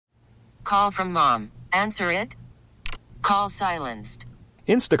Call from mom. Answer it. Call silenced.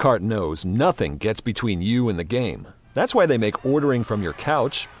 Instacart knows nothing gets between you and the game. That's why they make ordering from your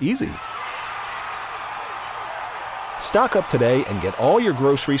couch easy. Stock up today and get all your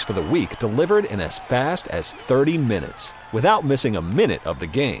groceries for the week delivered in as fast as 30 minutes without missing a minute of the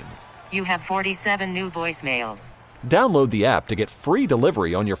game. You have 47 new voicemails. Download the app to get free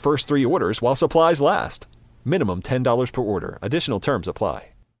delivery on your first 3 orders while supplies last. Minimum $10 per order. Additional terms apply.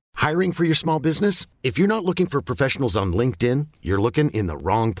 Hiring for your small business? If you're not looking for professionals on LinkedIn, you're looking in the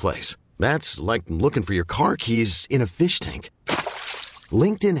wrong place. That's like looking for your car keys in a fish tank.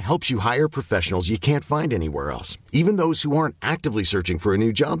 LinkedIn helps you hire professionals you can't find anywhere else, even those who aren't actively searching for a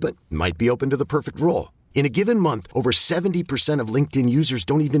new job but might be open to the perfect role. In a given month, over 70% of LinkedIn users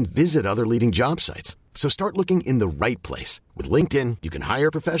don't even visit other leading job sites. So start looking in the right place. With LinkedIn, you can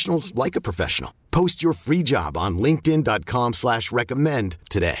hire professionals like a professional. Post your free job on linkedin.com/recommend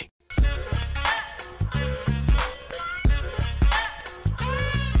today.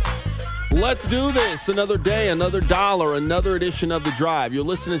 Let's do this. Another day, another dollar, another edition of The Drive. You're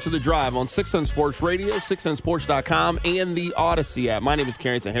listening to The Drive on 610 Sports Radio, 610sports.com, and the Odyssey app. My name is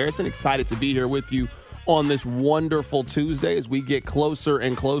Carrington Harrison. Excited to be here with you on this wonderful Tuesday as we get closer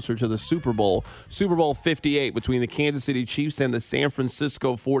and closer to the Super Bowl. Super Bowl 58 between the Kansas City Chiefs and the San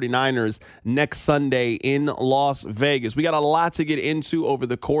Francisco 49ers next Sunday in Las Vegas. We got a lot to get into over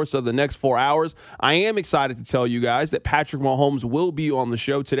the course of the next 4 hours. I am excited to tell you guys that Patrick Mahomes will be on the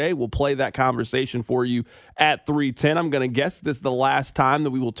show today. We'll play that conversation for you at 3:10. I'm going to guess this is the last time that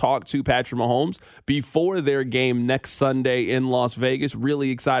we will talk to Patrick Mahomes before their game next Sunday in Las Vegas.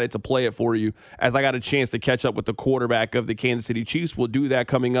 Really excited to play it for you as I got a chance to catch up with the quarterback of the Kansas City Chiefs. We'll do that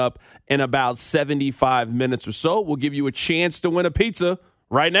coming up in about 75 minutes or so. We'll give you a chance to win a pizza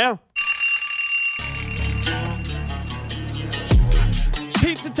right now.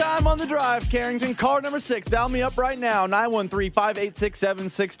 Pizza time on The Drive, Carrington. Card number 6. Dial me up right now,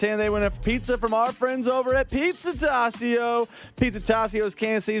 913-586-7610. They win a pizza from our friends over at Pizza Tassio. Pizza Tassio is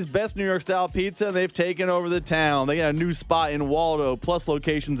Kansas City's best New York-style pizza, and they've taken over the town. They got a new spot in Waldo, plus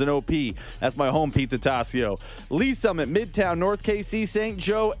locations in OP. That's my home, Pizza Tassio. Lee Summit, Midtown, North KC, St.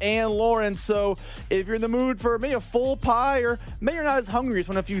 Joe, and Lawrence. So if you're in the mood for maybe a full pie or maybe you're not as hungry, just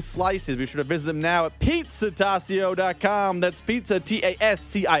want a few slices, be sure to visit them now at pizzatassio.com. That's pizza, TASCIO.com.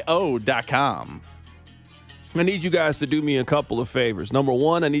 I need you guys to do me a couple of favors. Number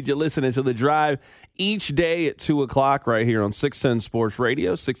one, I need you listening to The Drive each day at 2 o'clock right here on 610 Sports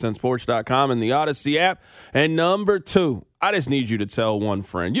Radio, 610sports.com, and the Odyssey app. And number two, I just need you to tell one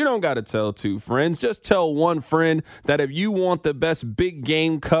friend. You don't got to tell 2 friends. Just tell one friend that if you want the best big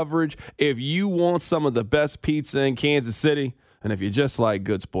game coverage, if you want some of the best pizza in Kansas City, and if you just like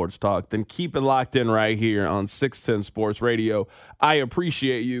good sports talk, then keep it locked in right here on 610 Sports Radio. I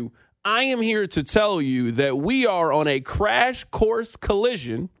appreciate you. I am here to tell you that we are on a crash course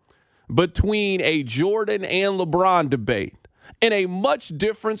collision between a Jordan and LeBron debate in a much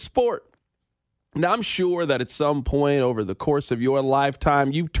different sport. Now, I'm sure that at some point over the course of your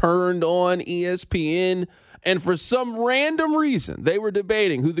lifetime, you've turned on ESPN, and for some random reason, they were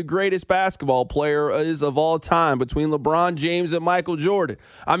debating who the greatest basketball player is of all time between LeBron James and Michael Jordan.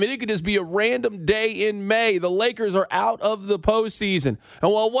 I mean, it could just be a random day in May. The Lakers are out of the postseason.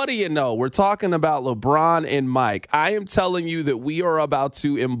 And, well, what do you know? We're talking about LeBron and Mike. I am telling you that we are about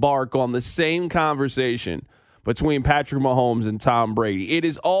to embark on the same conversation between Patrick Mahomes and Tom Brady. It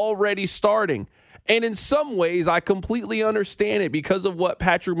is already starting. And in some ways, I completely understand it because of what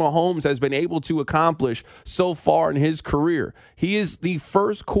Patrick Mahomes has been able to accomplish so far in his career. He is the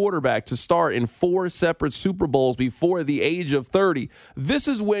first quarterback to start in 4 separate Super Bowls before the age of 30. This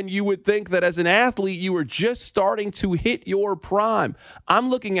is when you would think that as an athlete, you were just starting to hit your prime. I'm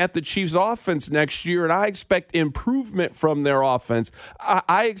looking at the Chiefs' offense next year, and I expect improvement from their offense.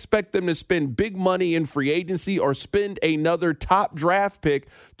 I expect them to spend big money in free agency or spend another top draft pick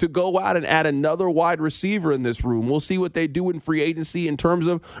to go out and add another wide receiver in this room. We'll see what they do in free agency in terms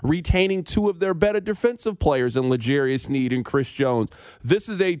of retaining 2 of their better defensive players in L'Jarius Sneed and Chris Jones. This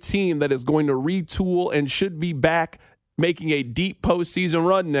is a team that is going to retool and should be back making a deep postseason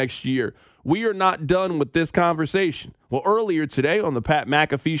run next year. We are not done with this conversation. Well, earlier today on the Pat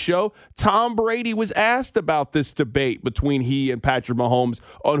McAfee show, Tom Brady was asked about this debate between he and Patrick Mahomes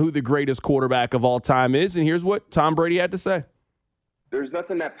on who the greatest quarterback of all time is, and here's what Tom Brady had to say. There's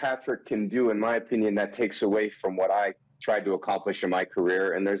nothing that Patrick can do, in my opinion, that takes away from what I tried to accomplish in my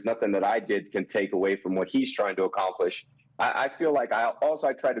career. And there's nothing that I did can take away from what he's trying to accomplish. I feel like all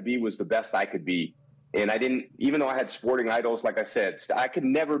I tried to be was the best I could be. And I didn't, even though I had sporting idols, like I said, I could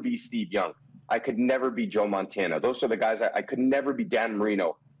never be Steve Young. I could never be Joe Montana. Those are the guys I could never be Dan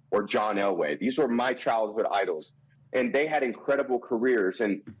Marino. or John Elway. These were my childhood idols. And they had incredible careers,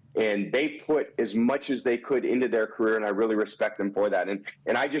 and they put as much as they could into their career, and I really respect them for that.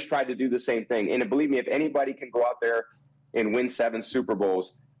 And I just tried to do the same thing. And believe me, if anybody can go out there and win 7 Super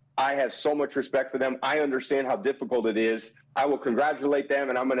Bowls, I have so much respect for them. I understand how difficult it is. I will congratulate them,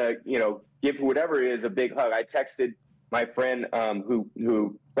 and I'm going to, give whatever it is a big hug. I texted my friend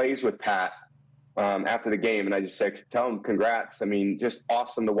who plays with Pat after the game, and I just said, tell him congrats. I mean, just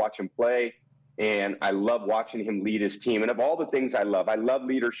awesome to watch him play. And I love watching him lead his team. And of all the things I love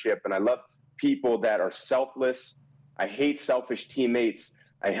leadership, and I love people that are selfless. I hate selfish teammates.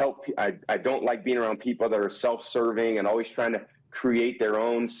 I don't like being around people that are self-serving and always trying to create their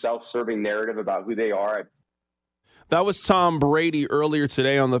own self-serving narrative about who they are. That was Tom Brady earlier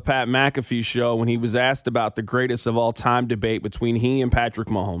today on the Pat McAfee show when he was asked about the greatest of all time debate between he and Patrick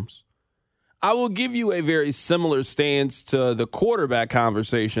Mahomes. I will give you a very similar stance to the quarterback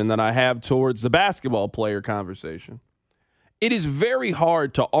conversation that I have towards the basketball player conversation. It is very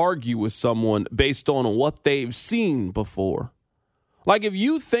hard to argue with someone based on what they've seen before. Like, if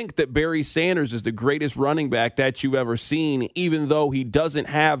you think that Barry Sanders is the greatest running back that you've ever seen, even though he doesn't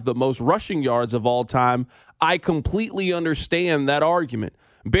have the most rushing yards of all time, I completely understand that argument.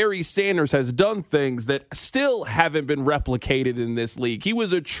 Barry Sanders has done things that still haven't been replicated in this league. He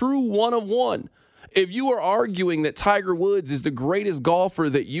was a true one of one. If you are arguing that Tiger Woods is the greatest golfer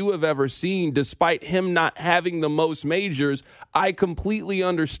that you have ever seen, despite him not having the most majors, I completely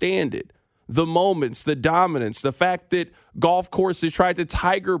understand it. The moments, the dominance, the fact that golf courses tried to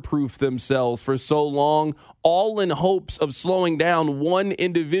tiger-proof themselves for so long, all in hopes of slowing down one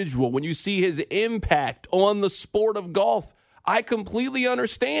individual. When you see his impact on the sport of golf, I completely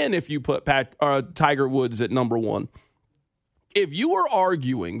understand if you put Tiger Woods at number one. If you are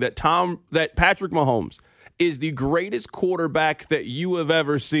arguing that Patrick Mahomes is the greatest quarterback that you have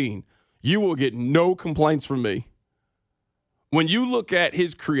ever seen, you will get no complaints from me. When you look at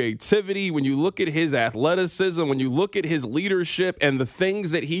his creativity, when you look at his athleticism, when you look at his leadership and the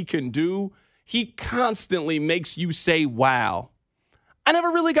things that he can do, he constantly makes you say, wow. I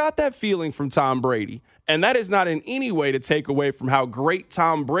never really got that feeling from Tom Brady. And that is not in any way to take away from how great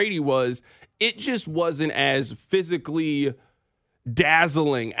Tom Brady was. It just wasn't as physically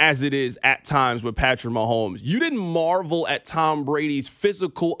dazzling as it is at times with Patrick Mahomes. You didn't marvel at Tom Brady's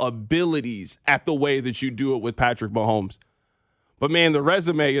physical abilities at the way that you do it with Patrick Mahomes. But man, the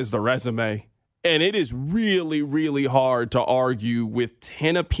resume is the resume. And it is really, really hard to argue with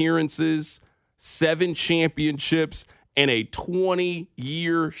 10 appearances, 7 championships, and a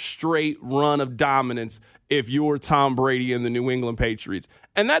 20-year straight run of dominance if you're Tom Brady and the New England Patriots.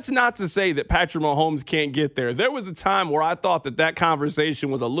 And that's not to say that Patrick Mahomes can't get there. There was a time where I thought that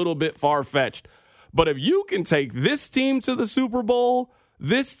conversation was a little bit far-fetched. But if you can take this team to the Super Bowl,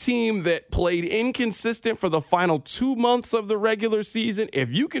 this team that played inconsistent for the final 2 months of the regular season,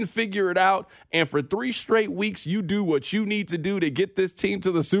 if you can figure it out and for 3 straight weeks you do what you need to do to get this team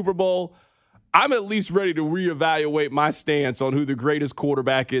to the Super Bowl, I'm at least ready to reevaluate my stance on who the greatest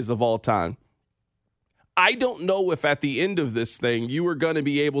quarterback is of all time. I don't know if at the end of this thing you are going to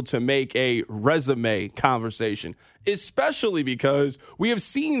be able to make a resume conversation, especially because we have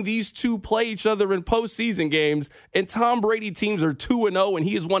seen these two play each other in postseason games, and Tom Brady teams are 2-0, and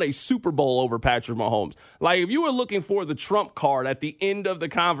he has won a Super Bowl over Patrick Mahomes. Like, if you were looking for the trump card at the end of the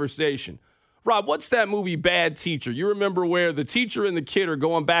conversation, Rob, what's that movie Bad Teacher? You remember where the teacher and the kid are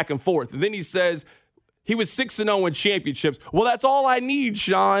going back and forth, and then he says he was 6-0 in championships. Well, that's all I need,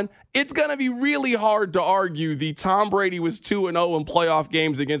 Sean. It's going to be really hard to argue the Tom Brady was 2-0 in playoff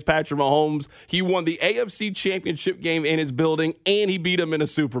games against Patrick Mahomes. He won the AFC championship game in his building, and he beat him in a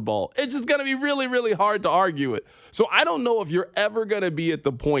Super Bowl. It's just going to be really, really hard to argue it. So I don't know if you're ever going to be at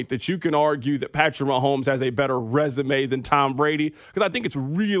the point that you can argue that Patrick Mahomes has a better resume than Tom Brady, because I think it's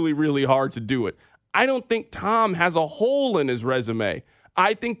really, really hard to do it. I don't think Tom has a hole in his resume.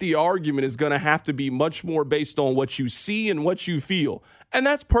 I think the argument is going to have to be much more based on what you see and what you feel. And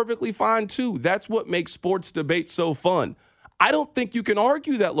that's perfectly fine, too. That's what makes sports debate so fun. I don't think you can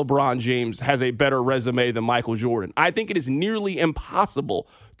argue that LeBron James has a better resume than Michael Jordan. I think it is nearly impossible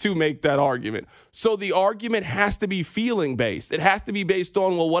to make that argument. So the argument has to be feeling-based. It has to be based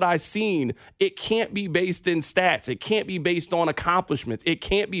on, well, what I've seen. It can't be based in stats. It can't be based on accomplishments. It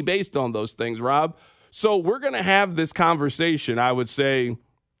can't be based on those things, Rob. So we're going to have this conversation, I would say,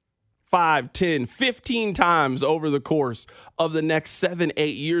 5, 10, 15 times over the course of the next 7,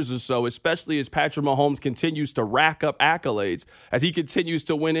 8 years or so, especially as Patrick Mahomes continues to rack up accolades, as he continues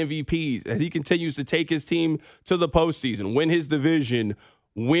to win MVPs, as he continues to take his team to the postseason, win his division,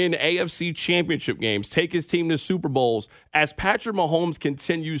 win AFC championship games, take his team to Super Bowls. As Patrick Mahomes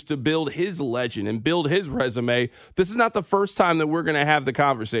continues to build his legend and build his resume, this is not the first time that we're going to have the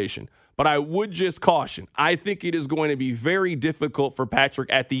conversation. But I would just caution, I think it is going to be very difficult for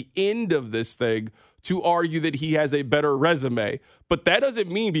Patrick at the end of this thing to argue that he has a better resume. But that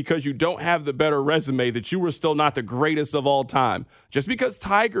doesn't mean because you don't have the better resume that you were still not the greatest of all time. Just because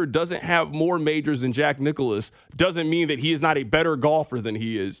Tiger doesn't have more majors than Jack Nicklaus doesn't mean that he is not a better golfer than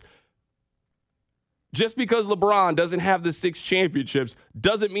he is. Just because LeBron doesn't have the 6 championships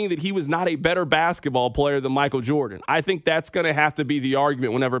doesn't mean that he was not a better basketball player than Michael Jordan. I think that's going to have to be the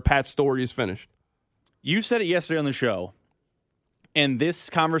argument whenever Pat's story is finished. You said it yesterday on the show, and this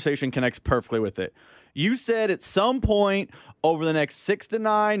conversation connects perfectly with it. You said at some point over the next 6 to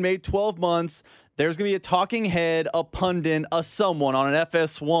 9, maybe 12 months, there's going to be a talking head, a pundit, a someone on an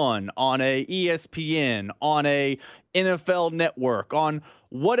FS1, on a ESPN, on a NFL network, on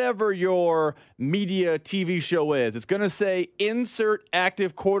whatever your media TV show is. It's going to say insert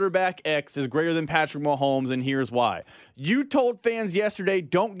active quarterback X is greater than Patrick Mahomes, and here's why. You told fans yesterday,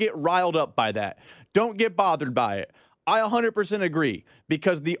 don't get riled up by that. Don't get bothered by it. I 100% agree,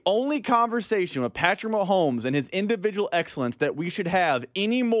 because the only conversation with Patrick Mahomes and his individual excellence that we should have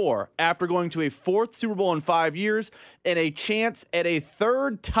anymore after going to a 4th Super Bowl in 5 years and a chance at a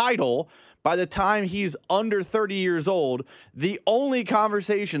 3rd title by the time he's under 30 years old, the only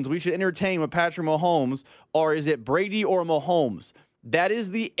conversations we should entertain with Patrick Mahomes are, is it Brady or Mahomes? That is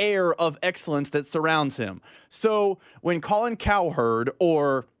the air of excellence that surrounds him. So when Colin Cowherd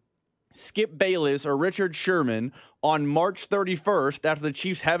or Skip Bayless or Richard Sherman on March 31st, after the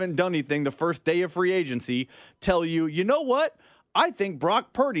Chiefs haven't done anything the first day of free agency, tell you, you know what? I think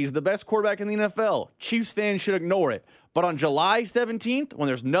Brock Purdy's the best quarterback in the NFL. Chiefs fans should ignore it. But on July 17th, when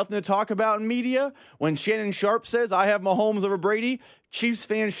there's nothing to talk about in media, when Shannon Sharp says, I have Mahomes over Brady, Chiefs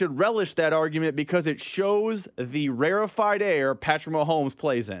fans should relish that argument because it shows the rarefied air Patrick Mahomes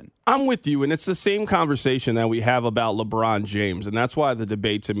plays in. I'm with you, and it's the same conversation that we have about LeBron James, and that's why the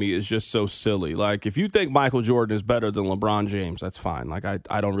debate to me is just so silly. Like, if you think Michael Jordan is better than LeBron James, that's fine. Like,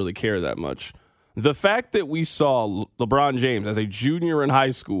 I don't really care that much. The fact that we saw LeBron James as a junior in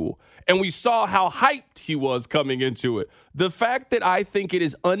high school, and we saw how hyped he was coming into it, the fact that I think it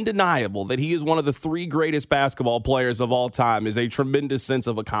is undeniable that he is one of the 3 greatest basketball players of all time is a tremendous sense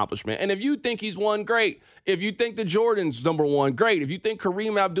of accomplishment. And if you think he's won, great. If you think the Jordan's number 1, great. If you think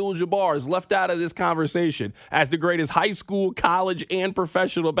Kareem Abdul-Jabbar is left out of this conversation as the greatest high school, college, and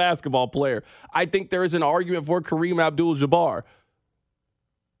professional basketball player, I think there is an argument for Kareem Abdul-Jabbar.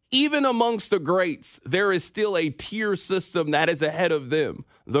 Even amongst the greats, there is still a tier system that is ahead of them.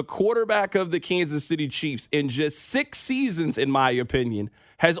 The quarterback of the Kansas City Chiefs, in just 6 seasons, in my opinion,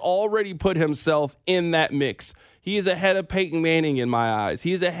 has already put himself in that mix. He is ahead of Peyton Manning in my eyes.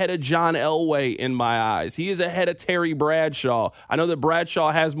 He is ahead of John Elway in my eyes. He is ahead of Terry Bradshaw. I know that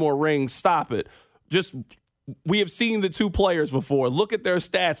Bradshaw has more rings. Stop it. We have seen the 2 players before. Look at their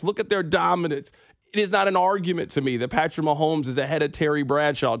stats. Look at their dominance. It is not an argument to me that Patrick Mahomes is ahead of Terry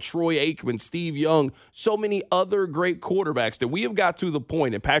Bradshaw, Troy Aikman, Steve Young, so many other great quarterbacks that we have got to the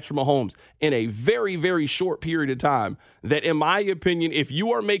point in Patrick Mahomes in a very, very short period of time that, in my opinion, if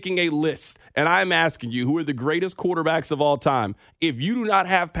you are making a list and I'm asking you who are the greatest quarterbacks of all time, if you do not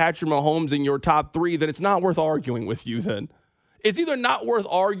have Patrick Mahomes in your top 3, then it's not worth arguing with you then. It's either not worth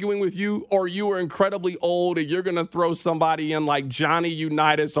arguing with you or you are incredibly old and you're going to throw somebody in like Johnny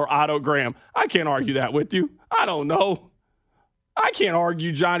Unitas or Otto Graham. I can't argue that with you. I don't know. I can't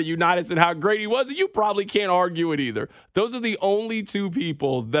argue Johnny Unitas and how great he was, and you probably can't argue it either. Those are the only 2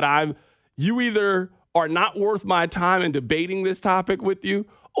 people that you either are not worth my time in debating this topic with you,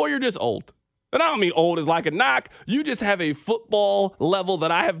 or you're just old. And I don't mean old as like a knock. You just have a football level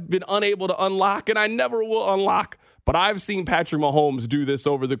that I have been unable to unlock, and I never will unlock. But I've seen Patrick Mahomes do this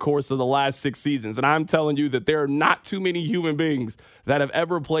over the course of the last 6 seasons, and I'm telling you that there are not too many human beings that have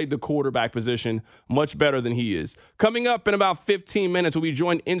ever played the quarterback position much better than he is. Coming up in about 15 minutes, we'll be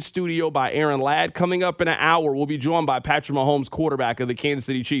joined in studio by Aaron Ladd. Coming up in an hour, we'll be joined by Patrick Mahomes, quarterback of the Kansas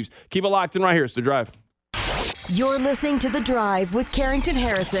City Chiefs. Keep it locked in right here. It's The Drive. You're listening to The Drive with Carrington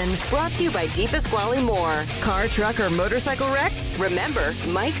Harrison, brought to you by DePasquale Moore. Car, truck, or motorcycle wreck? Remember,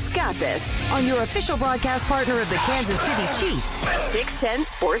 Mike's got this on your official broadcast partner of the Kansas City Chiefs, 610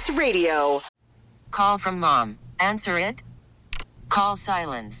 Sports Radio. Call from mom. Answer it. Call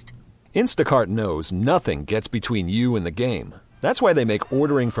silenced. Instacart knows nothing gets between you and the game. That's why they make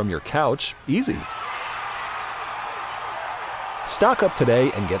ordering from your couch easy. Stock up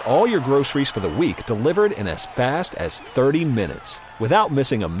today and get all your groceries for the week delivered in as fast as 30 minutes without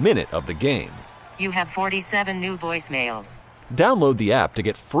missing a minute of the game. You have 47 new voicemails. Download the app to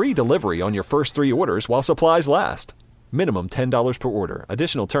get free delivery on your first 3 orders while supplies last. Minimum $10 per order.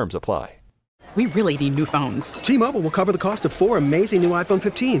 Additional terms apply. We really need new phones. T-Mobile will cover the cost of 4 amazing new iPhone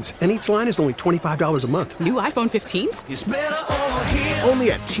 15s, and each line is only $25 a month. New iPhone 15s? It's better over here.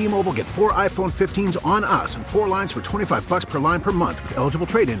 Only at T-Mobile, get 4 iPhone 15s on us and 4 lines for $25 per line per month with eligible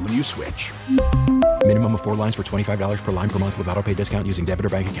trade-in when you switch. Minimum of 4 lines for $25 per line per month with autopay discount using debit or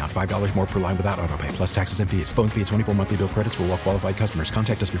bank account. $5 more per line without autopay, plus taxes and fees. Phone fee at 24 monthly bill credits for well-qualified customers.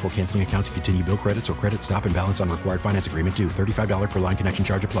 Contact us before canceling account to continue bill credits or credit stop and balance on required finance agreement due. $35 per line connection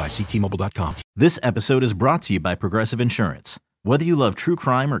charge applies. See T-Mobile.com. This episode is brought to you by Progressive Insurance. Whether you love true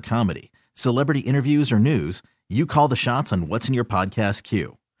crime or comedy, celebrity interviews or news, you call the shots on what's in your podcast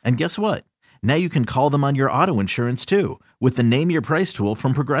queue. And guess what? Now you can call them on your auto insurance too with the Name Your Price tool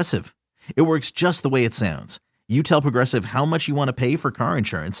from Progressive. It works just the way it sounds. You tell Progressive how much you want to pay for car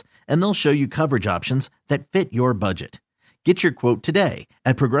insurance, and they'll show you coverage options that fit your budget. Get your quote today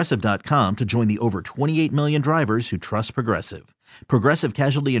at Progressive.com to join the over 28 million drivers who trust Progressive. Progressive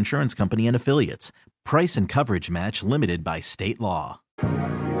Casualty Insurance Company and Affiliates. Price and coverage match limited by state law.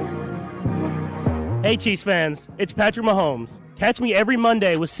 Hey Chiefs fans, it's Patrick Mahomes. Catch me every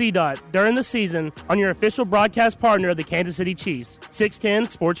Monday with C-Dot during the season on your official broadcast partner of the Kansas City Chiefs, 610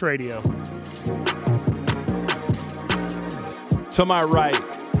 Sports Radio. To my right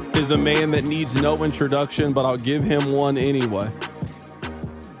is a man that needs no introduction, but I'll give him one anyway.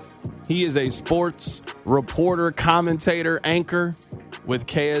 He is a sports reporter, commentator, anchor with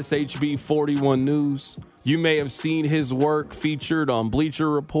KSHB 41 News. You may have seen his work featured on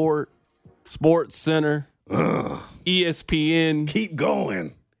Bleacher Report, Sports Center, ESPN. Keep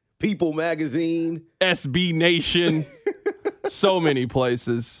going. People Magazine. SB Nation. So many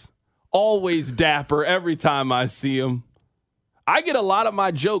places. Always dapper every time I see him. I get a lot of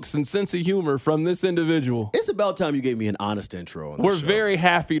my jokes and sense of humor from this individual. It's about time you gave me an honest intro. We're very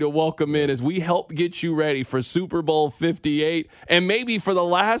happy to welcome in as we help get you ready for Super Bowl 58 and maybe for the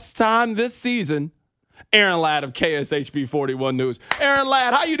last time this season, Aaron Ladd of KSHB 41 News. Aaron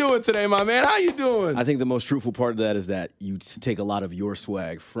Ladd, how you doing today, my man? How you doing? I think the most truthful part of that is that you take a lot of your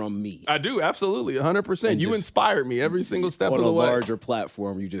swag from me. I do, absolutely, 100%. You inspired me every single step of the way. On a larger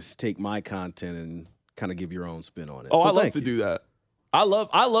platform, you just take my content and kind of give your own spin on it. Oh, so I love to do that. I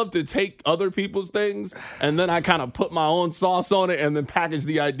love to take other people's things and then I kind of put my own sauce on it and then package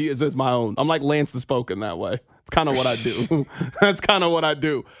the ideas as my own. I'm like Lance the Spoken that way. It's kind of what I do. That's kind of what I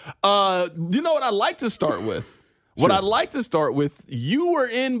do. You know what I'd like to start with? What I'd like to start with, you were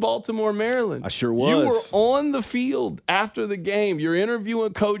in Baltimore, Maryland. I sure was. You were on the field after the game. You're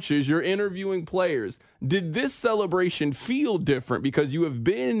interviewing coaches. You're interviewing players. Did this celebration feel different because you have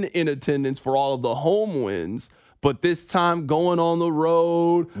been in attendance for all of the home wins, but this time going on the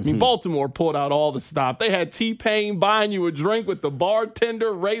road? I mean, Baltimore pulled out all the stop. They had T-Pain buying you a drink with the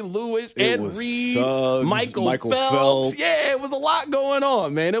bartender, Ray Lewis, Ed Reed, Suggs, Michael Phelps. Yeah, it was a lot going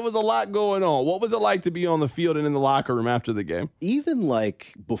on, man. It was a lot going on. What was it like to be on the field and in the locker room after the game? Even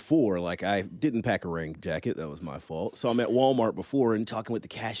like before, like I didn't pack a rain jacket. That was my fault. So I'm at Walmart before and talking with the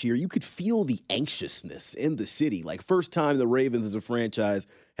cashier. You could feel the anxiousness in the city. Like first time the Ravens as a franchise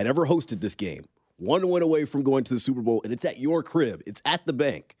had ever hosted this game. 1 win away from going to the Super Bowl, and it's at your crib. It's at the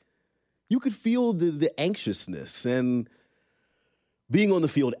bank. You could feel the anxiousness. And being on the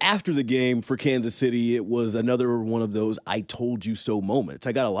field after the game for Kansas City, it was another one of those I told you so moments.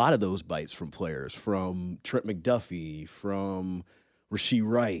 I got a lot of those bites from players, from Trent McDuffie, from Rashee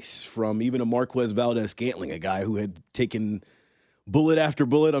Rice, from even a Marquez Valdez-Scantling, a guy who had taken bullet after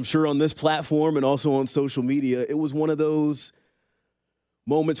bullet, I'm sure, on this platform and also on social media. It was one of those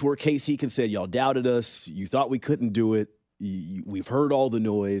moments where KC can say, y'all doubted us. You thought we couldn't do it. We've heard all the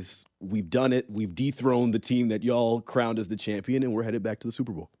noise. We've done it. We've dethroned the team that y'all crowned as the champion, and we're headed back to the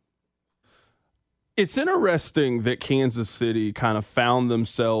Super Bowl. It's interesting that Kansas City kind of found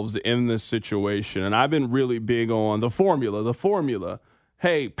themselves in this situation, and I've been really big on the formula.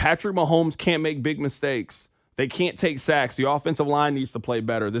 Hey, Patrick Mahomes can't make big mistakes. They can't take sacks. The offensive line needs to play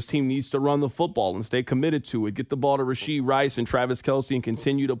better. This team needs to run the football and stay committed to it. Get the ball to Rashee Rice and Travis Kelce and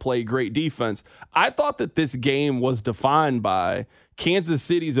continue to play great defense. I thought that this game was defined by Kansas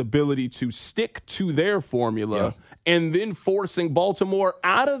City's ability to stick to their formula and then forcing Baltimore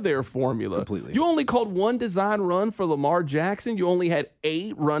out of their formula. Completely. You only called one design run for Lamar Jackson. You only had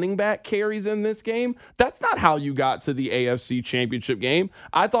 8 running back carries in this game. That's not how you got to the AFC Championship game.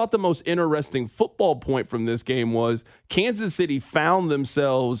 I thought the most interesting football point from this game was Kansas City found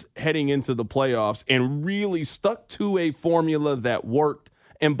themselves heading into the playoffs and really stuck to a formula that worked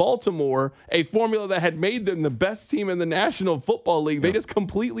And Baltimore, a formula that had made them the best team in the National Football League, they just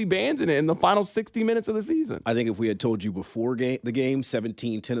completely abandoned it in the final 60 minutes of the season. I think if we had told you before the game,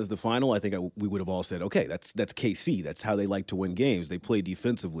 17-10 is the final, I think we would have all said, okay, that's KC. That's how they like to win games. They play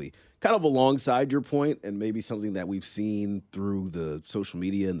defensively. Kind of alongside your point, and maybe something that we've seen through the social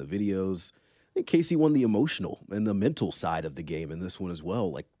media and the videos, I think KC won the emotional and the mental side of the game in this one as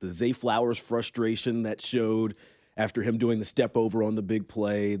well. Like the Zay Flowers frustration that showed after him doing the step over on the big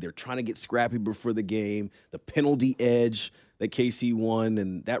play. They're trying to get scrappy before the game. The penalty edge that KC won,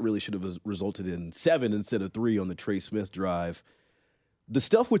 and that really should have resulted in 7 instead of 3 on the Trey Smith drive. The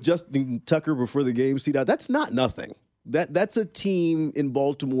stuff with Justin Tucker before the game, that's not nothing. That's a team in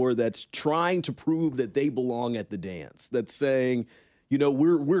Baltimore that's trying to prove that they belong at the dance. That's saying,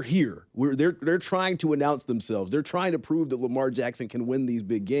 we're here. They're trying to announce themselves. They're trying to prove that Lamar Jackson can win these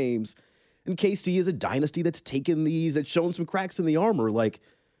big games. And KC is a dynasty that's taken that's shown some cracks in the armor. Like,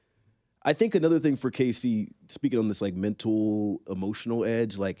 I think another thing for KC, speaking on this like mental, emotional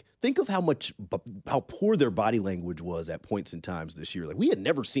edge, like think of how poor their body language was at points in times this year. Like we had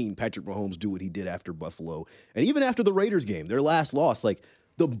never seen Patrick Mahomes do what he did after Buffalo, and even after the Raiders game, their last loss. Like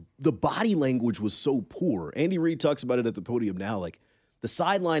the body language was so poor. Andy Reid talks about it at the podium now. Like the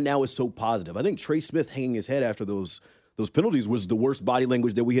sideline now is so positive. I think Trey Smith hanging his head after those penalties was the worst body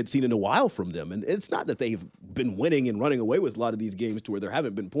language that we had seen in a while from them. And it's not that they've been winning and running away with a lot of these games to where there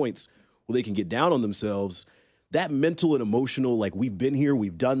haven't been points where they can get down on themselves. That mental and emotional, like we've been here,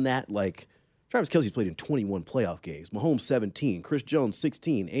 we've done that. Like Travis Kelce's played in 21 playoff games. Mahomes 17, Chris Jones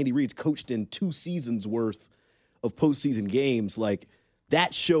 16. Andy Reid's coached in 2 seasons worth of postseason games. Like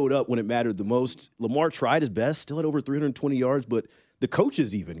that showed up when it mattered the most. Lamar tried his best, still had over 320 yards, but the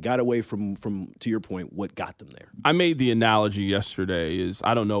coaches even got away from, to your point, what got them there. I made the analogy yesterday is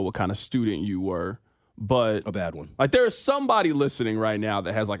I don't know what kind of student you were, but a bad one. Like there's somebody listening right now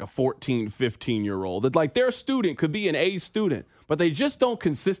that has like a 14, 15-year-old that like their student could be an A student, but they just don't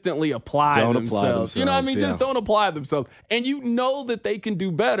consistently apply themselves. You know what I mean? Yeah. Just don't apply themselves. And you know that they can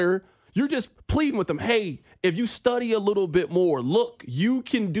do better. You're just pleading with them, hey, if you study a little bit more, look, you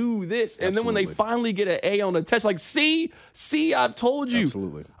can do this. And then when they finally get an A on the test, like, see, I've told you.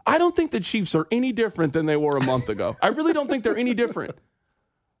 Absolutely. I don't think the Chiefs are any different than they were a month ago. I really don't think they're any different.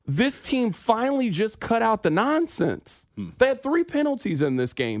 This team finally just cut out the nonsense. They had 3 penalties in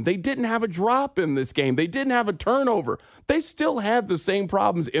this game. They didn't have a drop in this game. They didn't have a turnover. They still had the same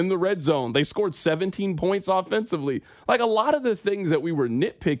problems in the red zone. They scored 17 points offensively. Like a lot of the things that we were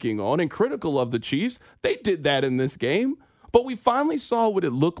nitpicking on and critical of the Chiefs, they did that in this game. But we finally saw what it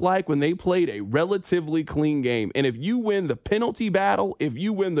looked like when they played a relatively clean game. And if you win the penalty battle, if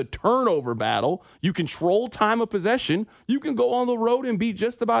you win the turnover battle, you control time of possession, you can go on the road and beat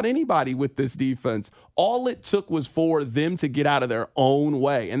just about anybody with this defense. All it took was for them to get out of their own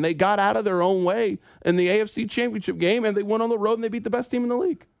way. And they got out of their own way in the AFC Championship game, and they went on the road and they beat the best team in the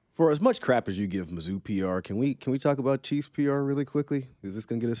league. For as much crap as you give Mizzou PR, can we talk about Chiefs PR really quickly? Is this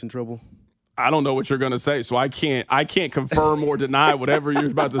going to get us in trouble? I don't know what you're going to say, so I can't confirm or deny whatever you're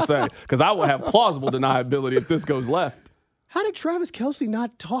about to say because I will have plausible deniability if this goes left. How did Travis Kelce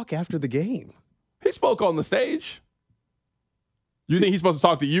not talk after the game? He spoke on the stage. You think he's supposed to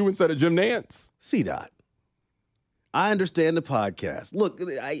talk to you instead of Jim Nantz? C-Dot. I understand the podcast. Look,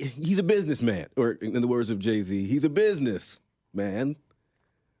 he's a businessman, or in the words of Jay-Z, he's a businessman.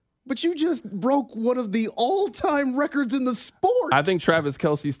 But you just broke one of the all-time records in the sport. I think Travis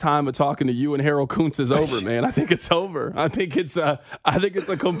Kelce's time of talking to you and Harold Kuntz is over, man. I think it's over. I think it's a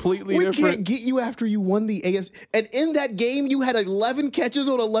completely different. We can't get you after you won the AFC. And in that game, you had 11 catches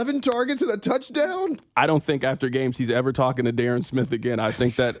on 11 targets and a touchdown. I don't think after games he's ever talking to Darren Smith again. I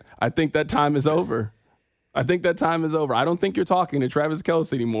think that time is over. I think that time is over. I don't think you're talking to Travis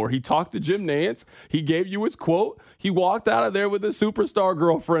Kelce anymore. He talked to Jim Nantz. He gave you his quote. He walked out of there with a superstar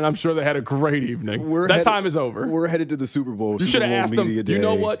girlfriend. I'm sure they had a great evening. Time is over. We're headed to the Super Bowl. You should have asked them. You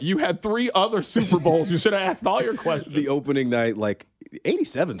know what? You had 3 other Super Bowls. You should have asked all your questions. The opening night,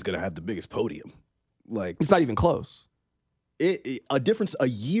 87's going to have the biggest podium. It's not even close. A difference a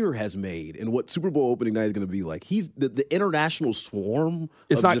year has made in what Super Bowl opening night is going to be like. He's the international swarm.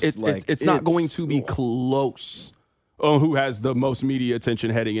 It's not going to be close on who has the most media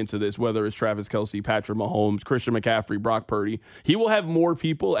attention heading into this, whether it's Travis Kelce, Patrick Mahomes, Christian McCaffrey, Brock Purdy. He will have more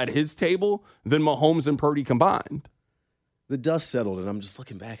people at his table than Mahomes and Purdy combined. The dust settled, and I'm just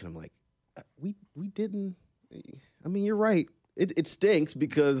looking back, and I'm like, we didn't. I mean, you're right. It stinks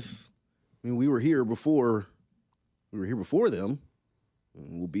because we were here before. We were here before them.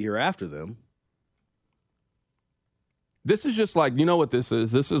 We'll be here after them. This is just like, you know what this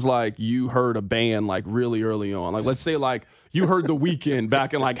is? This is like you heard a band really early on. Let's say you heard The Weeknd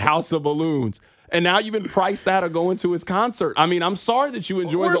back in like House of Balloons. And now you've been priced out of going to his concert. I mean, I'm sorry that you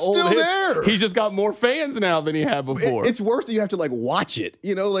enjoy the old hits. There. He's just got more fans now than he had before. It's worse that you have to like watch it.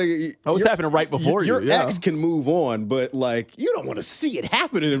 You know, like it's happening right before you. Your ex can move on, but like you don't want to see it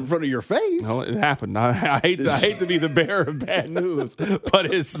happening in front of your face. No, it happened. I hate to be the bearer of bad news,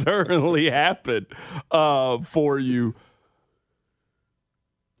 but it certainly happened for you.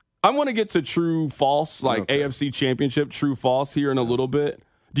 I want to get to true false, like AFC Championship true false here in a little bit.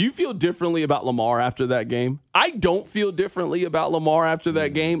 Do you feel differently about Lamar after that game? I don't feel differently about Lamar after that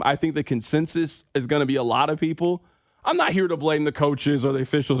game. I think the consensus is going to be a lot of people. I'm not here to blame the coaches or the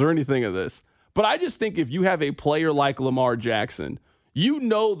officials or anything of this. But I just think if you have a player like Lamar Jackson, you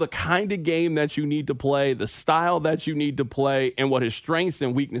know the kind of game that you need to play, the style that you need to play, and what his strengths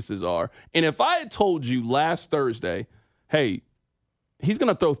and weaknesses are. And if I had told you last Thursday, hey, he's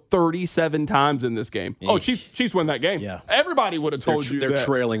going to throw 37 times in this game. Oh, Chiefs win that game. Yeah. Everybody would have told you they're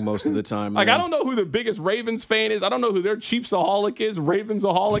trailing most of the time. Like, I don't know who the biggest Ravens fan is. I don't know who their Chiefsaholic is,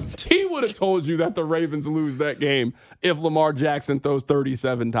 Ravensaholic. He would have told you that the Ravens lose that game if Lamar Jackson throws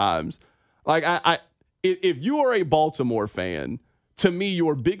 37 times. Like, if you are a Baltimore fan, to me,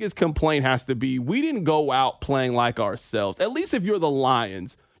 your biggest complaint has to be we didn't go out playing like ourselves. At least if you're the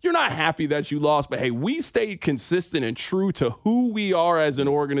Lions, you're not happy that you lost, but hey, we stayed consistent and true to who we are as an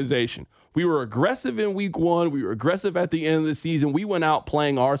organization. We were aggressive in week 1. We were aggressive at the end of the season. We went out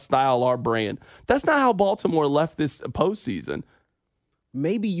playing our style, our brand. That's not how Baltimore left this postseason.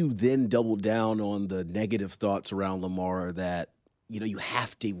 Maybe you then double down on the negative thoughts around Lamar that, you know, you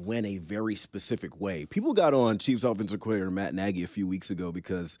have to win a very specific way. People got on Chiefs offensive coordinator Matt Nagy a few weeks ago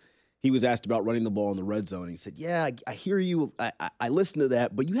because he was asked about running the ball in the red zone. And he said, yeah, I hear you. I listen to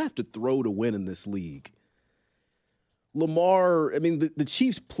that, but you have to throw to win in this league. Lamar, I mean, the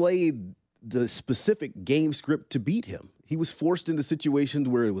Chiefs played the specific game script to beat him. He was forced into situations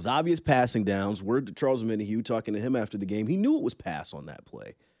where it was obvious passing downs. Word to Charles Minihue, talking to him after the game, he knew it was pass on that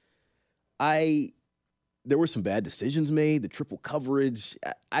play. There were some bad decisions made, the triple coverage.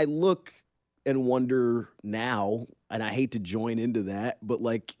 I look and wonder now, and I hate to join into that, but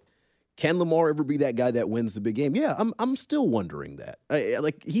like, can Lamar ever be that guy that wins the big game? Yeah, I'm still wondering that.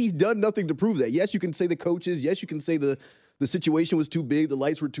 Like, he's done nothing to prove that. Yes, you can say the coaches. Yes, you can say the situation was too big, the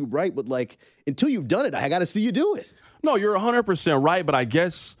lights were too bright. But, like, until you've done it, I got to see you do it. No, you're 100% right. But I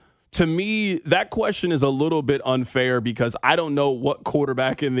guess, to me, that question is a little bit unfair because I don't know what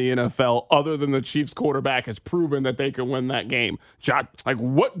quarterback in the NFL other than the Chiefs quarterback has proven that they can win that game. Like,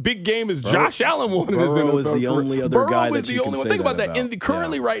 what big game has Josh Allen won in his NFL? Burrow is the only other guy that you can say Think about that.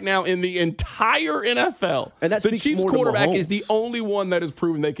 Currently, right now, in the entire NFL, and the Chiefs quarterback is the only one that has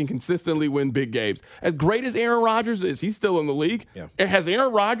proven they can consistently win big games. As great as Aaron Rodgers is, he's still in the league. Yeah. Has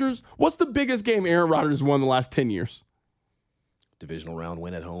Aaron Rodgers, what's the biggest game Aaron Rodgers won in the last 10 years? Divisional round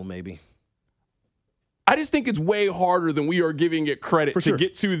win at home, maybe. I just think it's way harder than we are giving it credit to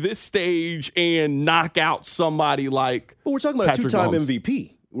get to this stage and knock out somebody like But we're talking about Patrick a two-time Mahomes.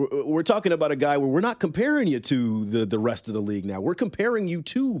 MVP. We're talking about a guy where we're not comparing you to the rest of the league now. We're comparing you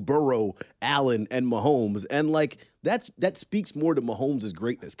to Burrow, Allen, and Mahomes. And, like, that speaks more to Mahomes'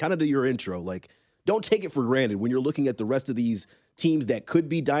 greatness, kind of to your intro. Like, don't take it for granted when you're looking at the rest of these teams that could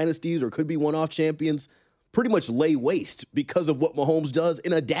be dynasties or could be one-off champions. Pretty much lay waste because of what Mahomes does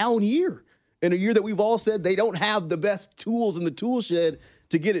in a down year. In a year that we've all said they don't have the best tools in the tool shed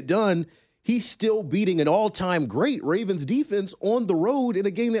to get it done, he's still beating an all-time great Ravens defense on the road in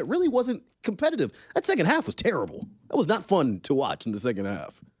a game that really wasn't competitive. That second half was terrible. That was not fun to watch in the second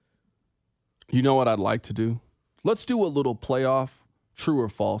half. You know what I'd like to do? Let's do a little playoff, true or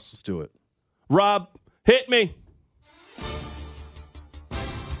false. Let's do it. Rob, hit me.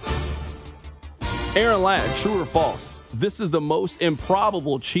 Aaron Ladd, true or false? This is the most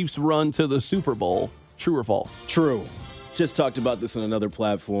improbable Chiefs run to the Super Bowl. True or false? True. Just talked about this on another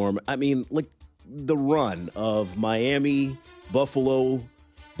platform. I mean, like the run of Miami, Buffalo,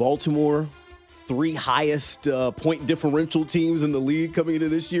 Baltimore, 3 highest point differential teams in the league coming into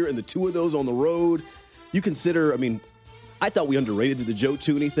this year, and the 2 of those on the road. You consider, I mean, I thought we underrated the Joe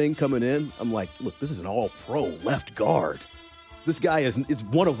Tooney thing coming in. I'm like, look, this is an all-pro left guard. This guy is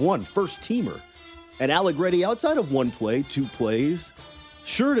one of one, first teamer. And Allegretti, outside of 1 play, 2 plays,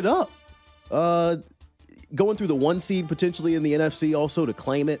 shored it up. Going through the 1 seed potentially in the NFC also to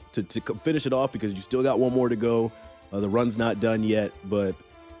claim it, to finish it off because you still got 1 more to go. The run's not done yet. But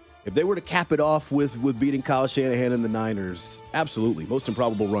if they were to cap it off with beating Kyle Shanahan and the Niners, absolutely. Most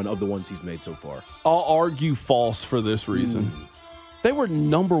improbable run of the ones he's made so far. I'll argue false for this reason. They were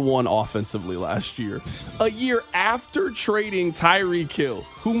number 1 offensively last year. A year after trading Tyreek Hill,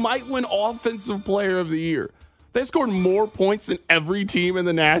 who might win Offensive Player of the Year. They scored more points than every team in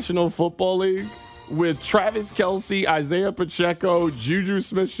the National Football League with Travis Kelce, Isaiah Pacheco, Juju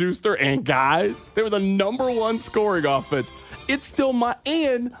Smith-Schuster, and guys. They were the number one scoring offense. It's still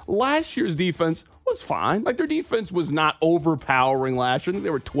and last year's defense was fine. Like, their defense was not overpowering last year. I think they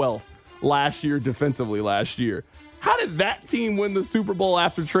were 12th last year defensively last year. How did that team win the Super Bowl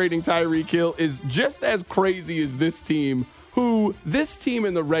after trading Tyreek Hill is just as crazy as this team, who this team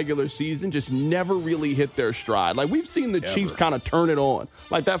in the regular season just never really hit their stride. Like, we've seen the Chiefs kind of turn it on.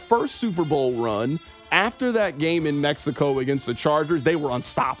 Like, that first Super Bowl run, after that game in Mexico against the Chargers, they were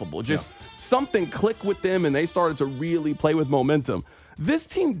unstoppable. Just something clicked with them, and they started to really play with momentum. This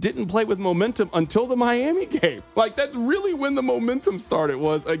team didn't play with momentum until the Miami game. Like, that's really when the momentum started,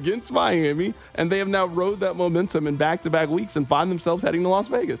 was against Miami, and they have now rode that momentum in back-to-back weeks and find themselves heading to Las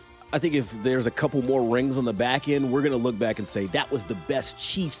Vegas. I think if there's a couple more rings on the back end, we're going to look back and say that was the best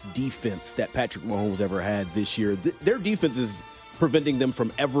Chiefs defense that Patrick Mahomes ever had this year. Their defense is preventing them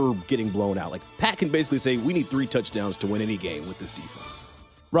from ever getting blown out. Like, Pat can basically say, we need 3 touchdowns to win any game with this defense.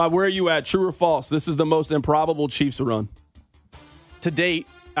 Rob, where are you at? True or false? This is the most improbable Chiefs run. To date,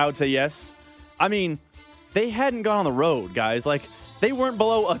 I would say yes. I mean, they hadn't gone on the road, guys. Like, they weren't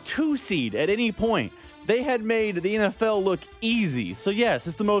below a 2 seed at any point. They had made the NFL look easy. So, yes,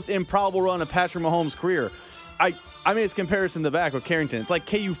 it's the most improbable run of Patrick Mahomes' career. I made this comparison in the back with Carrington. It's like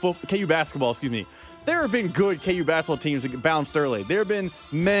KU basketball, There have been good KU basketball teams that bounced early. There have been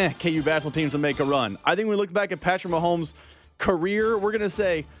meh KU basketball teams that make a run. I think when we look back at Patrick Mahomes' career, we're going to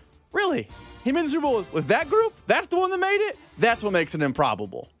say, really? He made the Super Bowl with that group? That's the one that made it? That's what makes it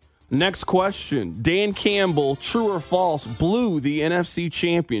improbable. Next question. Dan Campbell, true or false, blew the NFC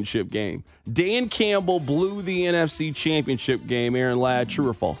Championship game. Dan Campbell blew the NFC Championship game. Aaron Ladd, true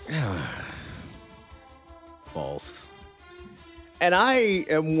or false? False. And I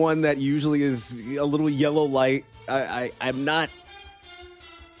am one that usually is a little yellow light. I'm not.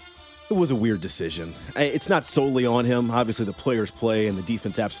 It was a weird decision. It's not solely on him. Obviously, the players play, and the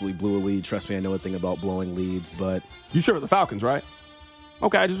defense absolutely blew a lead. Trust me, I know a thing about blowing leads. But you sure with the Falcons, right?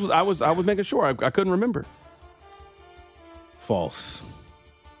 Okay, I was making sure. I couldn't remember. False.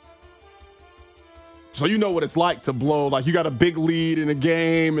 So you know what it's like to blow. Like, you got a big lead in a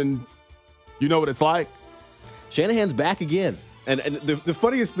game, and you know what it's like. Shanahan's back again. And the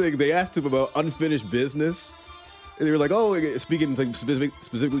funniest thing, they asked him about unfinished business. And they were like, oh, speaking like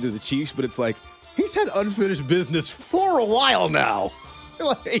specifically to the Chiefs, but it's like, he's had unfinished business for a while now.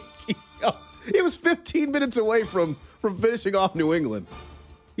 Like, he was 15 minutes away from finishing off New England.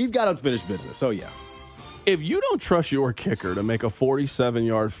 He's got unfinished business, so yeah. If you don't trust your kicker to make a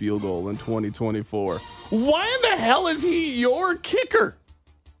 47-yard field goal in 2024, why in the hell is he your kicker?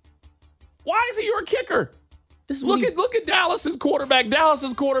 Why is he your kicker? Look at Dallas's quarterback.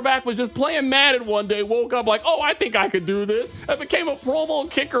 Dallas's quarterback was just playing Madden one day, woke up like, oh, I think I could do this, and became a Pro Bowl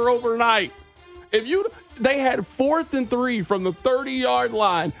kicker overnight. They had 4th and 3 from the 30-yard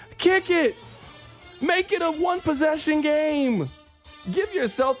line. Kick it. Make it a one-possession game. Give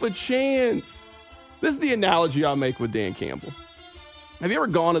yourself a chance. This is the analogy I'll make with Dan Campbell. Have you ever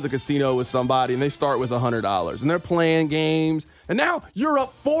gone to the casino with somebody and they start with $100 and they're playing games, and now you're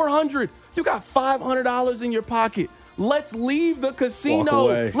up $400? You got $500 in your pocket. Let's leave the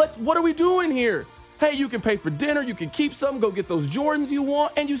casino. What are we doing here? Hey, you can pay for dinner. You can keep some, go get those Jordans you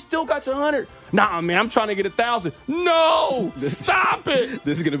want, and you still got your 100. Nah, man, I'm trying to get 1,000. No, stop it.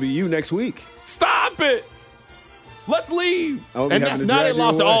 This is going to be you next week. Stop it. Let's leave. And now they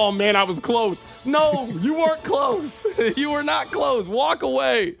lost. Oh, man, I was close. No, you weren't close. You were not close. Walk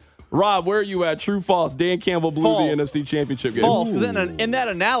away. Rob, where are you at? True, false? Dan Campbell blew the NFC Championship game. False, because in that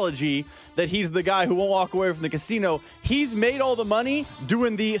analogy that he's the guy who won't walk away from the casino, he's made all the money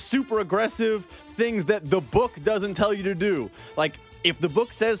doing the super aggressive things that the book doesn't tell you to do. Like, if the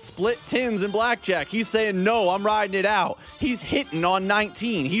book says split 10s in blackjack, he's saying, no, I'm riding it out. He's hitting on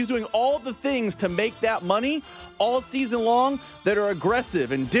 19. He's doing all the things to make that money all season long that are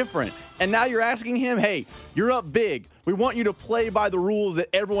aggressive and different. And now you're asking him, hey, you're up big. We want you to play by the rules that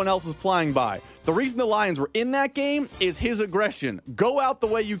everyone else is playing by. The reason the Lions were in that game is his aggression. Go out the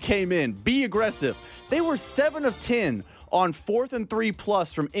way you came in. Be aggressive. They were 7 of 10 on 4th and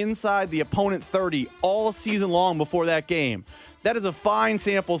 3+ from inside the opponent 30 all season long before that game. That is a fine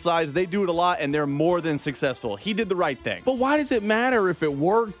sample size. They do it a lot, and they're more than successful. He did the right thing. But why does it matter if it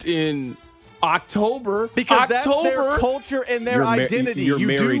worked in October? Because that's their culture and their identity.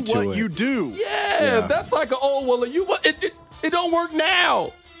 You do what you do. Yeah, that's like, it don't work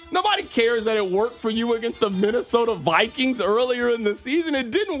now. Nobody cares that it worked for you against the Minnesota Vikings earlier in the season. It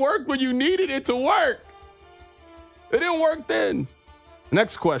didn't work when you needed it to work. It didn't work then.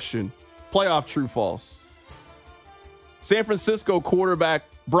 Next question. Playoff true, false. San Francisco quarterback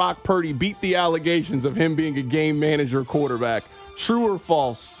Brock Purdy beat the allegations of him being a game manager quarterback. True or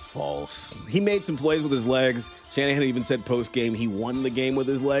false? False. He made some plays with his legs. Shanahan even said post-game he won the game with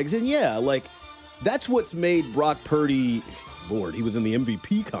his legs. And yeah, like, that's what's made Brock Purdy, Lord, he was in the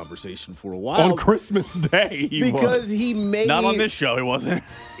MVP conversation for a while. On Christmas Day, he made... Not on this show, he wasn't.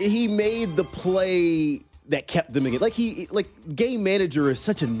 He made the play that kept them in it. Like game manager is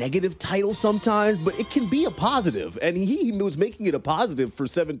such a negative title sometimes, but it can be a positive. And he was making it a positive for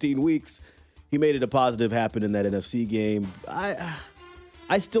 17 weeks. He made it a positive happen in that NFC game.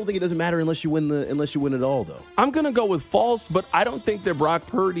 I still think it doesn't matter unless you win it all, though. I'm going to go with false, but I don't think that Brock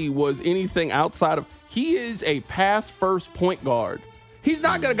Purdy was anything outside of... He is a pass-first point guard. He's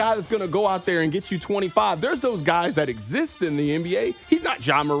not a guy that's going to go out there and get you 25. There's those guys that exist in the NBA. He's not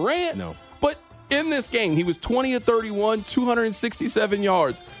Ja Morant. No. But in this game, he was 20 of 31, 267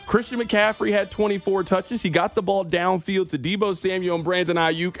 yards. Christian McCaffrey had 24 touches. He got the ball downfield to Deebo Samuel and Brandon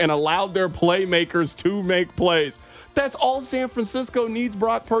Ayuk and allowed their playmakers to make plays. That's all San Francisco needs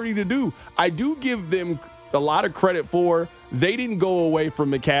Brock Purdy to do. I do give them a lot of credit for they didn't go away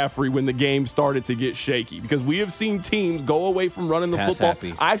from McCaffrey when the game started to get shaky, because we have seen teams go away from running the football.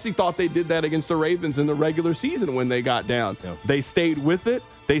 Happy. I actually thought they did that against the Ravens in the regular season when they got down. Yep. They stayed with it.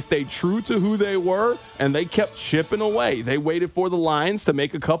 They stayed true to who they were, and they kept chipping away. They waited for the Lions to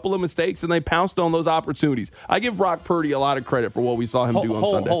make a couple of mistakes, and they pounced on those opportunities. I give Brock Purdy a lot of credit for what we saw him do on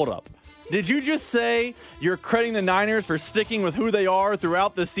Sunday. Hold up. Did you just say you're crediting the Niners for sticking with who they are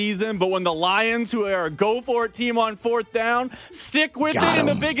throughout the season, but when the Lions, who are a go-for-it team on fourth down, stick with it in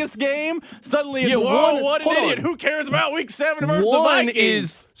the biggest game, suddenly it's, what an idiot. Who cares about Week 7 versus the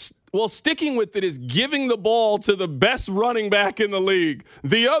Vikings? Sticking with it is giving the ball to the best running back in the league.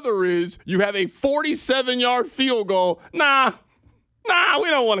 The other is you have a 47-yard field goal. Nah, we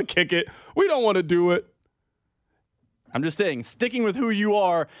don't want to kick it. We don't want to do it. I'm just saying, sticking with who you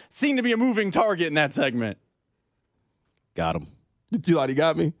are seemed to be a moving target in that segment. Got him. You thought he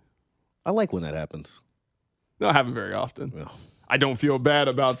got me? I like when that happens. No, I haven't very often. No. I don't feel bad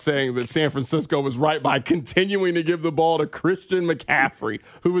about saying that San Francisco was right by continuing to give the ball to Christian McCaffrey,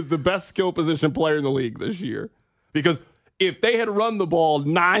 who was the best skill position player in the league this year. Because if they had run the ball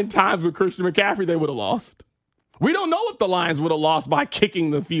 9 times with Christian McCaffrey, they would have lost. We don't know if the Lions would have lost by kicking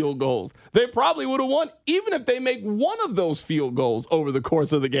the field goals. They probably would have won even if they make one of those field goals over the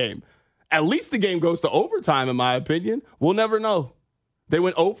course of the game. At least the game goes to overtime, in my opinion. We'll never know. They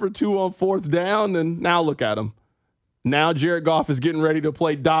went 0 for 2 on fourth down, and now look at them. Now Jared Goff is getting ready to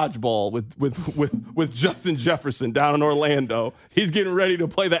play dodgeball with Justin Jefferson down in Orlando. He's getting ready to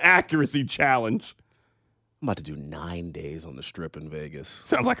play the accuracy challenge. I'm about to do 9 days on the Strip in Vegas.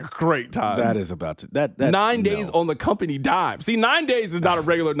 Sounds like a great time. That is about to... That 9 days on the company dime. See, 9 days is not a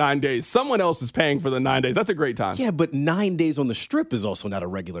regular 9 days. Someone else is paying for the 9 days. That's a great time. Yeah, but 9 days on the Strip is also not a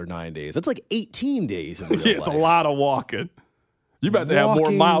regular 9 days. That's like 18 days in real life. It's a lot of walking. You about to have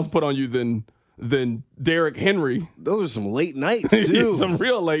more miles put on you than Derrick Henry. Those are some late nights, too. Some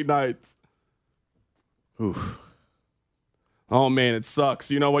real late nights. Oof. Oh, man, it sucks.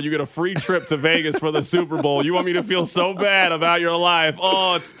 You know what? You get a free trip to Vegas for the Super Bowl. You want me to feel so bad about your life.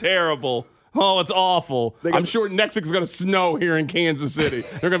 Oh, it's terrible. Oh, it's awful. I'm sure next week is going to snow here in Kansas City.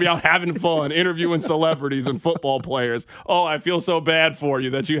 They're going to be out having fun, interviewing celebrities and football players. Oh, I feel so bad for you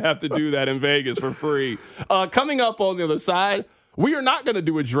that you have to do that in Vegas for free. Coming up on the other side, we are not going to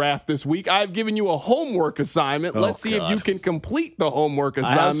do a draft this week. I've given you a homework assignment. Let's see if you can complete the homework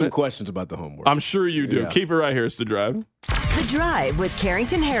assignment. I have some questions about the homework. I'm sure you do. Yeah. Keep it right here. It's The Drive. The Drive with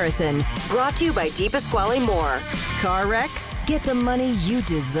Carrington Harrison. Brought to you by Deep Pasquale Moore. Car wreck? Get the money you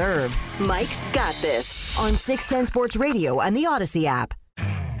deserve. Mike's got this on 610 Sports Radio and the Odyssey app.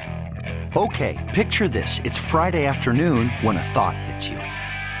 Okay, picture this. It's Friday afternoon when a thought hits you.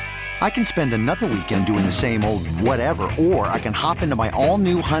 I can spend another weekend doing the same old whatever, or I can hop into my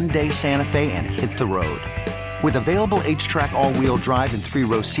all-new Hyundai Santa Fe and hit the road. With available H-Track all-wheel drive and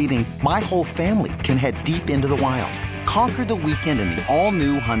 3-row seating, my whole family can head deep into the wild. Conquer the weekend in the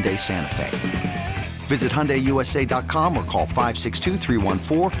all-new Hyundai Santa Fe. Visit HyundaiUSA.com or call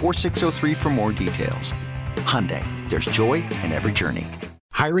 562-314-4603 for more details. Hyundai, there's joy in every journey.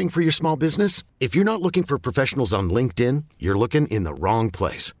 Hiring for your small business? If you're not looking for professionals on LinkedIn, you're looking in the wrong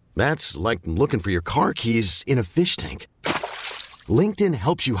place. That's like looking for your car keys in a fish tank. LinkedIn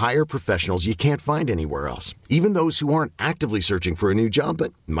helps you hire professionals you can't find anywhere else, even those who aren't actively searching for a new job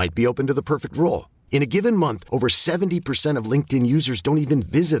but might be open to the perfect role. In a given month, over 70% of LinkedIn users don't even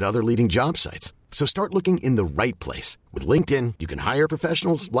visit other leading job sites. So start looking in the right place. With LinkedIn, you can hire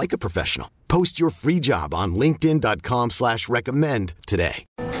professionals like a professional. Post your free job on linkedin.com/recommend today.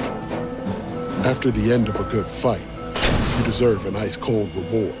 After the end of a good fight, you deserve an ice-cold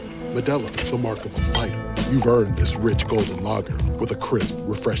reward. Modelo is the mark of a fighter. You've earned this rich golden lager with a crisp,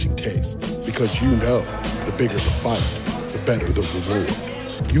 refreshing taste. Because you know, the bigger the fight, the better the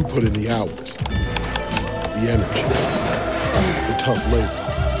reward. You put in the hours, the energy, the tough labor.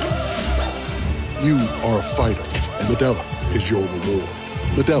 You are a fighter, and Modelo is your reward.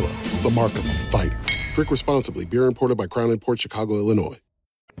 Modelo, the mark of a fighter. Drink responsibly. Beer imported by Crown Imports, Chicago, Illinois.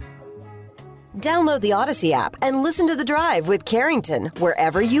 Download the Odyssey app and listen to The Drive with Carrington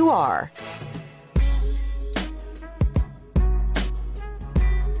wherever you are.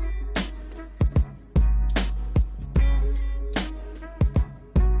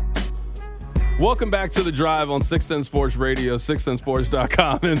 Welcome back to The Drive on 610 Sports Radio,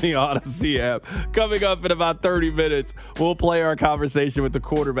 610sports.com, and the Odyssey app. Coming up in about 30 minutes, we'll play our conversation with the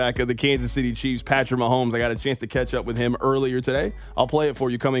quarterback of the Kansas City Chiefs, Patrick Mahomes. I got a chance to catch up with him earlier today. I'll play it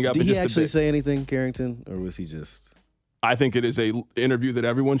for you coming up in just a bit. Did he actually say anything, Carrington, or was he just... I think it is a interview that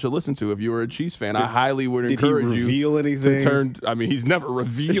everyone should listen to if you are a Chiefs fan. I highly would encourage you. Did he reveal anything? To turn. I mean, he's never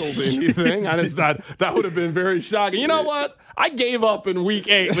revealed anything. That would have been very shocking. You know what? I gave up in week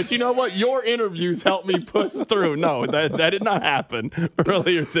 8, but you know what? Your interviews helped me push through. No, that did not happen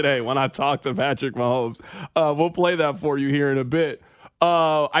earlier today when I talked to Patrick Mahomes. We'll play that for you here in a bit.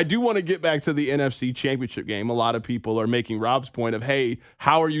 I do want to get back to the NFC Championship game. A lot of people are making Rob's point of, hey,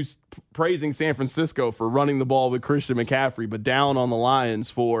 how are you praising San Francisco for running the ball with Christian McCaffrey, but down on the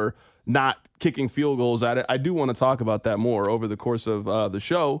Lions for not kicking field goals at it? I do want to talk about that more over the course of the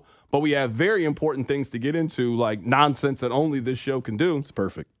show, but we have very important things to get into, like nonsense that only this show can do. It's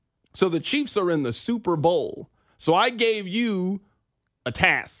perfect. So the Chiefs are in the Super Bowl. So I gave you a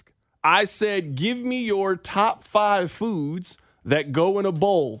task. I said, give me your top 5 foods that go in a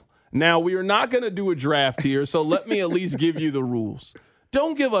bowl. Now, we are not going to do a draft here, so let me at least give you the rules.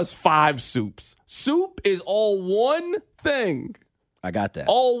 Don't give us 5 soups. Soup is all one thing. I got that.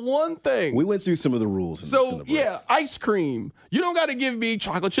 All one thing. We went through some of the rules. Ice cream. You don't got to give me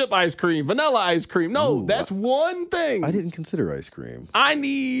chocolate chip ice cream, vanilla ice cream. No, that's one thing. I didn't consider ice cream. I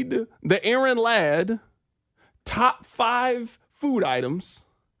need the Aaron Ladd top 5 food items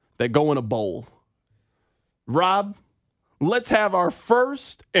that go in a bowl. Rob, let's have our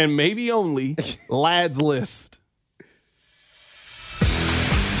first and maybe only Ladd's list.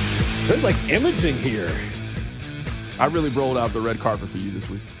 There's like imaging here. I really rolled out the red carpet for you this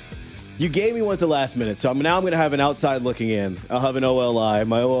week. You gave me one at the last minute, so now I'm going to have an outside looking in. I'll have an OLI,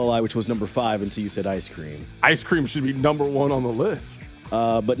 my OLI, which was number 5 until you said ice cream. Ice cream should be number 1 on the list.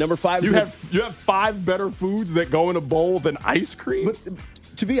 But number 5... You have 5 better foods that go in a bowl than ice cream? But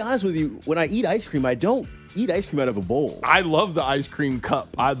to be honest with you, when I eat ice cream, I don't eat ice cream out of a bowl. I love the ice cream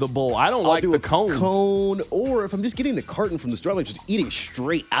cup out of the bowl. I don't like the cone. Or if I'm just getting the carton from the store, I'm just eating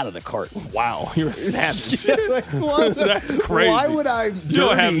straight out of the carton. Wow, you're a savage. That's crazy. Why would I dirty? You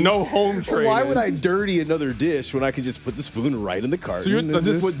don't have no home training. Why would I dirty another dish when I could just put the spoon right in the carton? So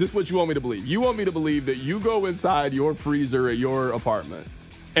this is what you want me to believe. You want me to believe that you go inside your freezer at your apartment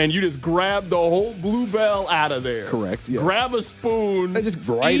and you just grab the whole Bluebell out of there. Correct, yes. Grab a spoon, and just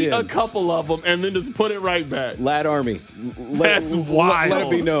eat a couple of them, and then just put it right back. Ladd Army. That's wild. Let it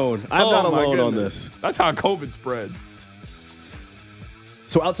be known. I'm not alone on this. That's how COVID spread.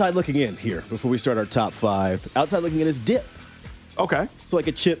 So outside looking in here, before we start our top 5, outside looking in is dip. Okay. So like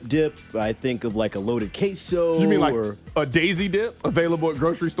a chip dip, I think of like a loaded queso. You mean like a Daisy dip available at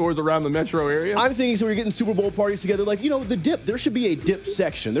grocery stores around the metro area? I'm thinking so we're getting Super Bowl parties together. Like, the dip, there should be a dip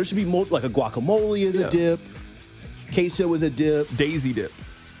section. There should be like a guacamole is a dip. Queso is a dip. Daisy dip.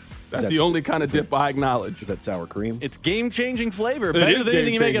 That's the only kind of dip I acknowledge. Is that sour cream? It's game-changing flavor. Better than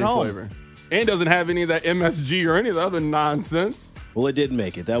anything you make at home. Flavor. And doesn't have any of that MSG or any of the other nonsense. Well, it didn't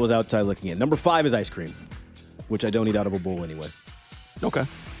make it. That was outside looking in. Number 5 is ice cream, which I don't eat out of a bowl anyway. Okay.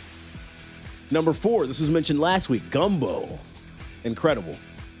 Number 4, this was mentioned last week, gumbo. Incredible.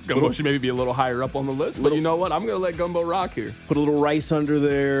 Gumbo should maybe be a little higher up on the list, but you know what? I'm going to let gumbo rock here. Put a little rice under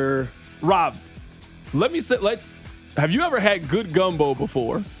there. Rob, have you ever had good gumbo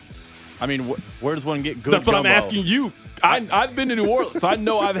before? I mean, where does one get good That's what gumbo? I'm asking you. I've been to New Orleans, so I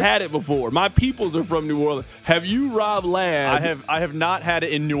know I've had it before. My peoples are from New Orleans. Have you, Rob Ladd? I have not had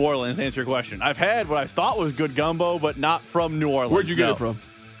it in New Orleans, to answer your question. I've had what I thought was good gumbo, but not from New Orleans. Where'd you get it from?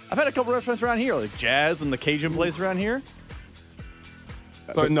 I've had a couple restaurants around here, like Jazz and the Cajun place around here.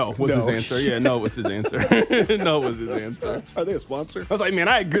 So no was his answer. Yeah, no was his answer. No was his answer. Are they a sponsor? I was like, man,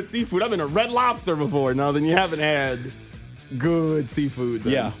 I had good seafood. I've been to Red Lobster before. No, then you haven't had good seafood.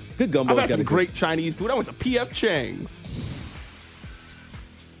 Then. Yeah, good gumbo. I've had some great Chinese food. I went to P.F. Chang's.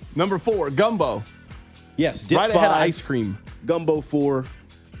 Number 4, gumbo. Yes, dip right 5. ahead of ice cream. Gumbo 4.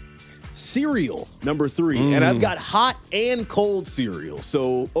 Cereal, number 3. And I've got hot and cold cereal.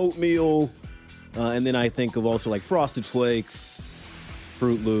 So oatmeal, and then I think of also like Frosted Flakes,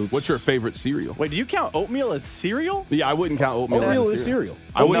 Fruit Loops. What's your favorite cereal? Wait, do you count oatmeal as cereal? Yeah, I wouldn't count oatmeal. Oatmeal as is cereal.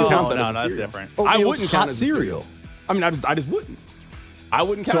 I wouldn't count that. No, as a that's cereal. different. I wouldn't count hot as cereal. I mean, I just wouldn't. I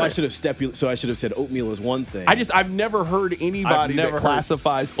wouldn't count. So I should have said oatmeal is one thing. I've never heard anybody that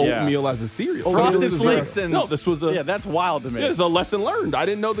classifies oatmeal as a cereal. Frosted Flakes and this was a that's wild to me. It's a lesson learned. I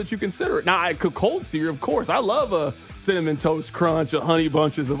didn't know that you consider it. Now I could cold cereal, of course. I love a cinnamon toast crunch, a honey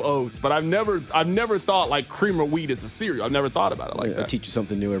bunches of oats, but I've never thought like cream of wheat is a cereal. I've never thought about it like that. I teach you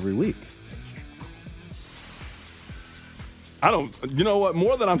something new every week. You know what?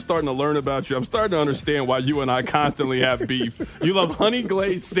 More than I'm starting to learn about you, I'm starting to understand why you and I constantly have beef. You love honey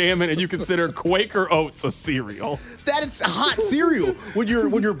glazed salmon and you consider Quaker Oats a cereal. That is hot cereal when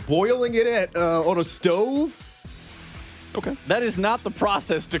you're boiling it on a stove. Okay. That is not the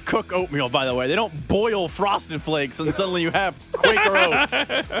process to cook oatmeal, by the way. They don't boil Frosted Flakes and suddenly you have Quaker Oats.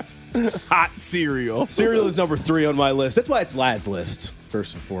 Hot cereal. Cereal is number 3 on my list. That's why it's Lad's list,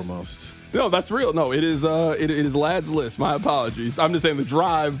 first and foremost. No, that's real. No, it is Lad's list. My apologies. I'm just saying the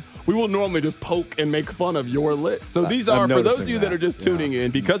drive, we will normally just poke and make fun of your list. So these are, for those of you that are just tuning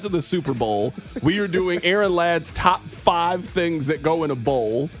in, because of the Super Bowl, we are doing Aaron Ladd's top 5 things that go in a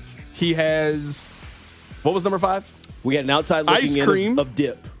bowl. He has, what was number 5? We had an outside looking ice cream of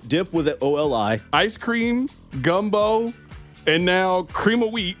dip. Dip was at OLI. Ice cream, gumbo, and now cream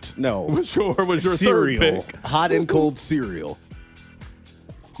of wheat. No. Was your cereal. third pick. Hot and cold cereal.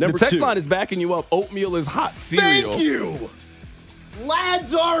 Number the text 2. line is backing you up. Oatmeal is hot cereal. Thank you.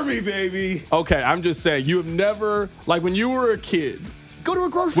 Lad's Army, baby. Okay, I'm just saying, you have never, like when you were a kid. Go to a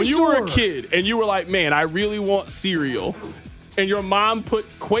grocery store. When you were a kid and you were like, man, I really want cereal. And your mom put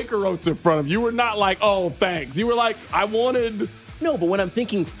Quaker Oats in front of you. You were not like, oh, thanks. You were like, I wanted. No, but when I'm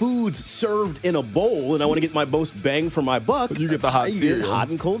thinking foods served in a bowl and I want to get my most bang for my buck, you get the hot cereal. Get hot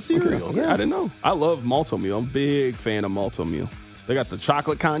and cold cereal. Okay. I didn't know. I love malto meal. I'm a big fan of malto meal. They got the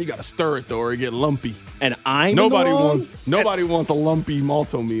chocolate kind. You got to stir it though, or it get lumpy. And I'm nobody wants a lumpy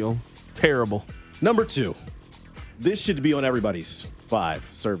malto meal. Terrible. Number 2. This should be on everybody's 5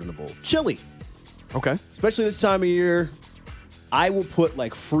 served in the bowl. Chili. Okay. Especially this time of year. I will put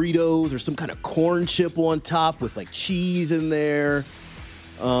like Fritos or some kind of corn chip on top with like cheese in there.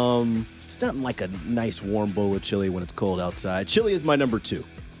 It's not like a nice warm bowl of chili when it's cold outside. Chili is my number 2.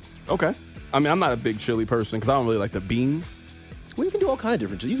 Okay. I mean, I'm not a big chili person because I don't really like the beans. Well, you can do all kind of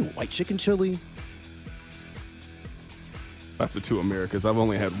different chili. You can do white chicken chili. That's the 2 Americas. I've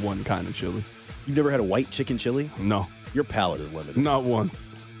only had one kind of chili. You've never had a white chicken chili? No. Your palate is limited. Not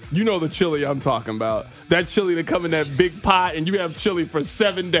once. You know the chili I'm talking about. That chili that come in that big pot and you have chili for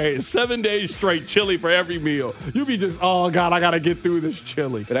 7 days. 7 days straight chili for every meal. You be just, oh, God, I got to get through this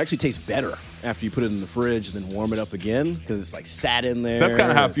chili. It actually tastes better after you put it in the fridge and then warm it up again because it's like sat in there. That's kind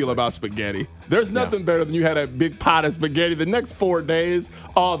of how I feel about spaghetti. There's nothing better than you had a big pot of spaghetti. The next 4 days,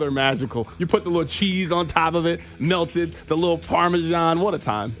 oh, they're magical. You put the little cheese on top of it, melted, the little Parmesan. What a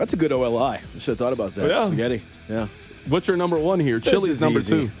time. That's a good OLI. I should have thought about that. Yeah. Spaghetti. Yeah. What's your number 1 here? Chili's number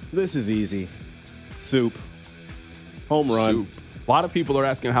easy. 2. This is easy. Soup. Home run. Soup. A lot of people are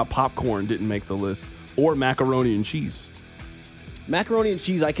asking how popcorn didn't make the list, or macaroni and cheese. Macaroni and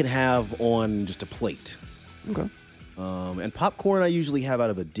cheese I can have on just a plate. Okay. And popcorn I usually have out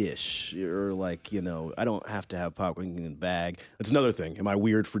of a dish, or like, I don't have to have popcorn in a bag. That's another thing. Am I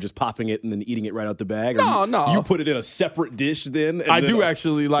weird for just popping it and then eating it right out the bag? No. You put it in a separate dish then? I do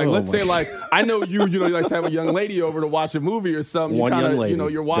actually like. Let's say like I know you like to have a young lady over to watch a movie or something. One young lady.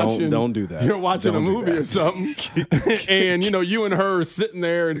 You're watching. Don't do that. You're watching a movie or something, and you and her are sitting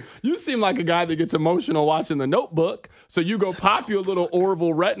there, and you seem like a guy that gets emotional watching The Notebook. So you go pop your little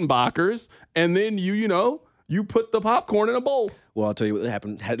Orville Redenbachers, and then you put the popcorn in a bowl. Well, I'll tell you what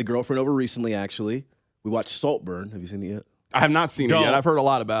happened. Had a girlfriend over recently, actually. We watched Saltburn. Have you seen it yet? I have not seen it yet. I've heard a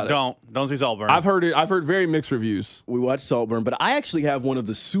lot about it. Don't see Saltburn. I've heard very mixed reviews. We watched Saltburn, but I actually have one of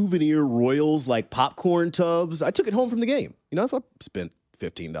the souvenir Royals like popcorn tubs. I took it home from the game. If I spent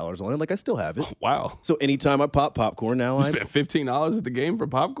 $15 on it, like I still have it. Oh, wow. So anytime I pop popcorn now, I spent $15 at the game for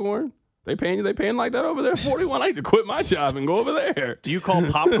popcorn. They paying like that over there? 41. I need to quit my job and go over there. Do you call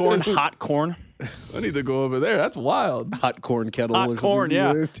popcorn hot corn? I need to go over there. That's wild. Hot corn kettle. Hot corn,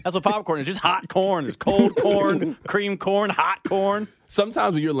 yeah. That's what popcorn is. Just hot corn. There's cold corn, cream corn, hot corn.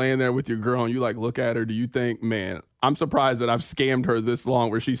 Sometimes when you're laying there with your girl and you like look at her, do you think, man, I'm surprised that I've scammed her this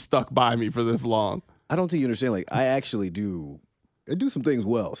long, where she's stuck by me for this long? I don't think you understand. Like I actually do. I do some things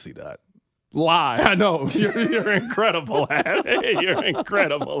well. See that? Lie. I know. You're incredible at it. You're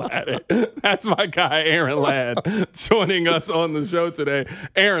incredible at it. That's my guy, Aaron Ladd, joining us on the show today.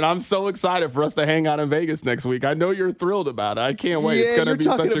 Aaron, I'm so excited for us to hang out in Vegas next week. I know you're thrilled about it. I can't wait. It's going to be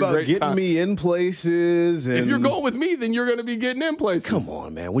such a great time. You're talking about getting me in places. And if you're going with me, then you're going to be getting in places. Come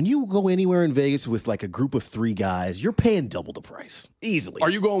on, man. When you go anywhere in Vegas with like a group of 3 guys, you're paying double the price. Easily. Are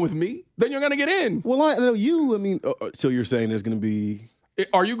you going with me? Then you're going to get in. Well, I know you. I mean, so you're saying there's going to be...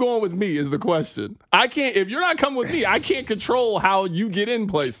 Are you going with me is the question. I can't, if you're not coming with me, I can't control how you get in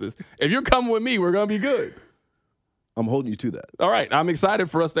places. If you're coming with me, we're going to be good. I'm holding you to that. All right. I'm excited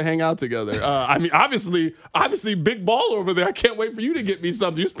for us to hang out together. I mean, obviously, big ball over there. I can't wait for you to get me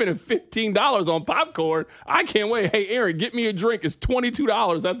something. You're spending $15 on popcorn. I can't wait. Hey, Aaron, get me a drink. It's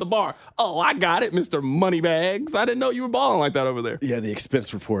 $22 at the bar. Oh, I got it, Mr. Moneybags. I didn't know you were balling like that over there. Yeah, the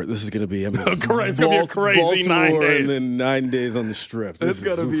expense report. This is going to be it's going to be a crazy 9 days. And then 9 days on the Strip. It's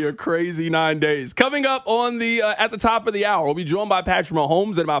going to be a crazy 9 days. Coming up on the at the top of the hour, we'll be joined by Patrick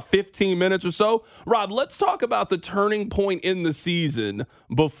Mahomes in about 15 minutes or so. Rob, let's talk about the turning point in the season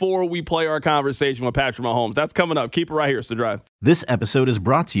before we play our conversation with Patrick Mahomes. That's coming up. Keep it right here. It's The Drive. This episode is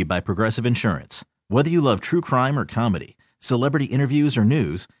brought to you by Progressive Insurance. Whether you love true crime or comedy, celebrity interviews or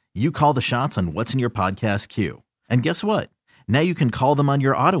news, you call the shots on what's in your podcast queue. And guess what? Now you can call them on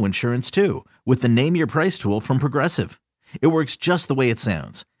your auto insurance too with the Name Your Price tool from Progressive. It works just the way it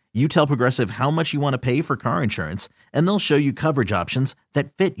sounds. You tell Progressive how much you want to pay for car insurance, and they'll show you coverage options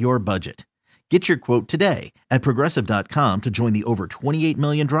that fit your budget. Get your quote today at Progressive.com to join the over 28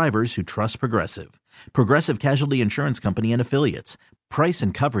 million drivers who trust Progressive. Progressive Casualty Insurance Company and Affiliates. Price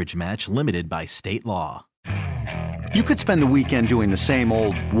and coverage match limited by state law. You could spend the weekend doing the same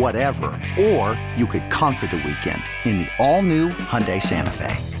old whatever, or you could conquer the weekend in the all-new Hyundai Santa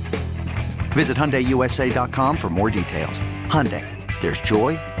Fe. Visit HyundaiUSA.com for more details. Hyundai, there's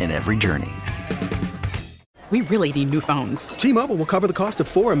joy in every journey. We really need new phones. T-Mobile will cover the cost of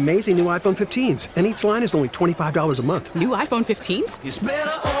 4 amazing new iPhone 15s, and each line is only $25 a month. New iPhone 15s? It's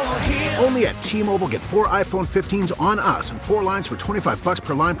better over here. Only at T-Mobile, get 4 iPhone 15s on us and 4 lines for $25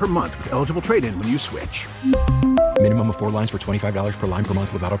 per line per month with eligible trade-in when you switch. Minimum of 4 lines for $25 per line per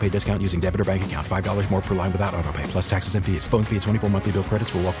month with autopay discount using debit or bank account. $5 more per line without autopay, plus taxes and fees. Phone fee at 24 monthly bill credits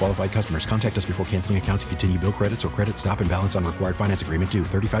for well-qualified customers. Contact us before canceling account to continue bill credits or credit stop and balance on required finance agreement due.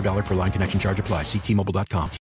 $35 per line connection charge applies. See T-Mobile.com.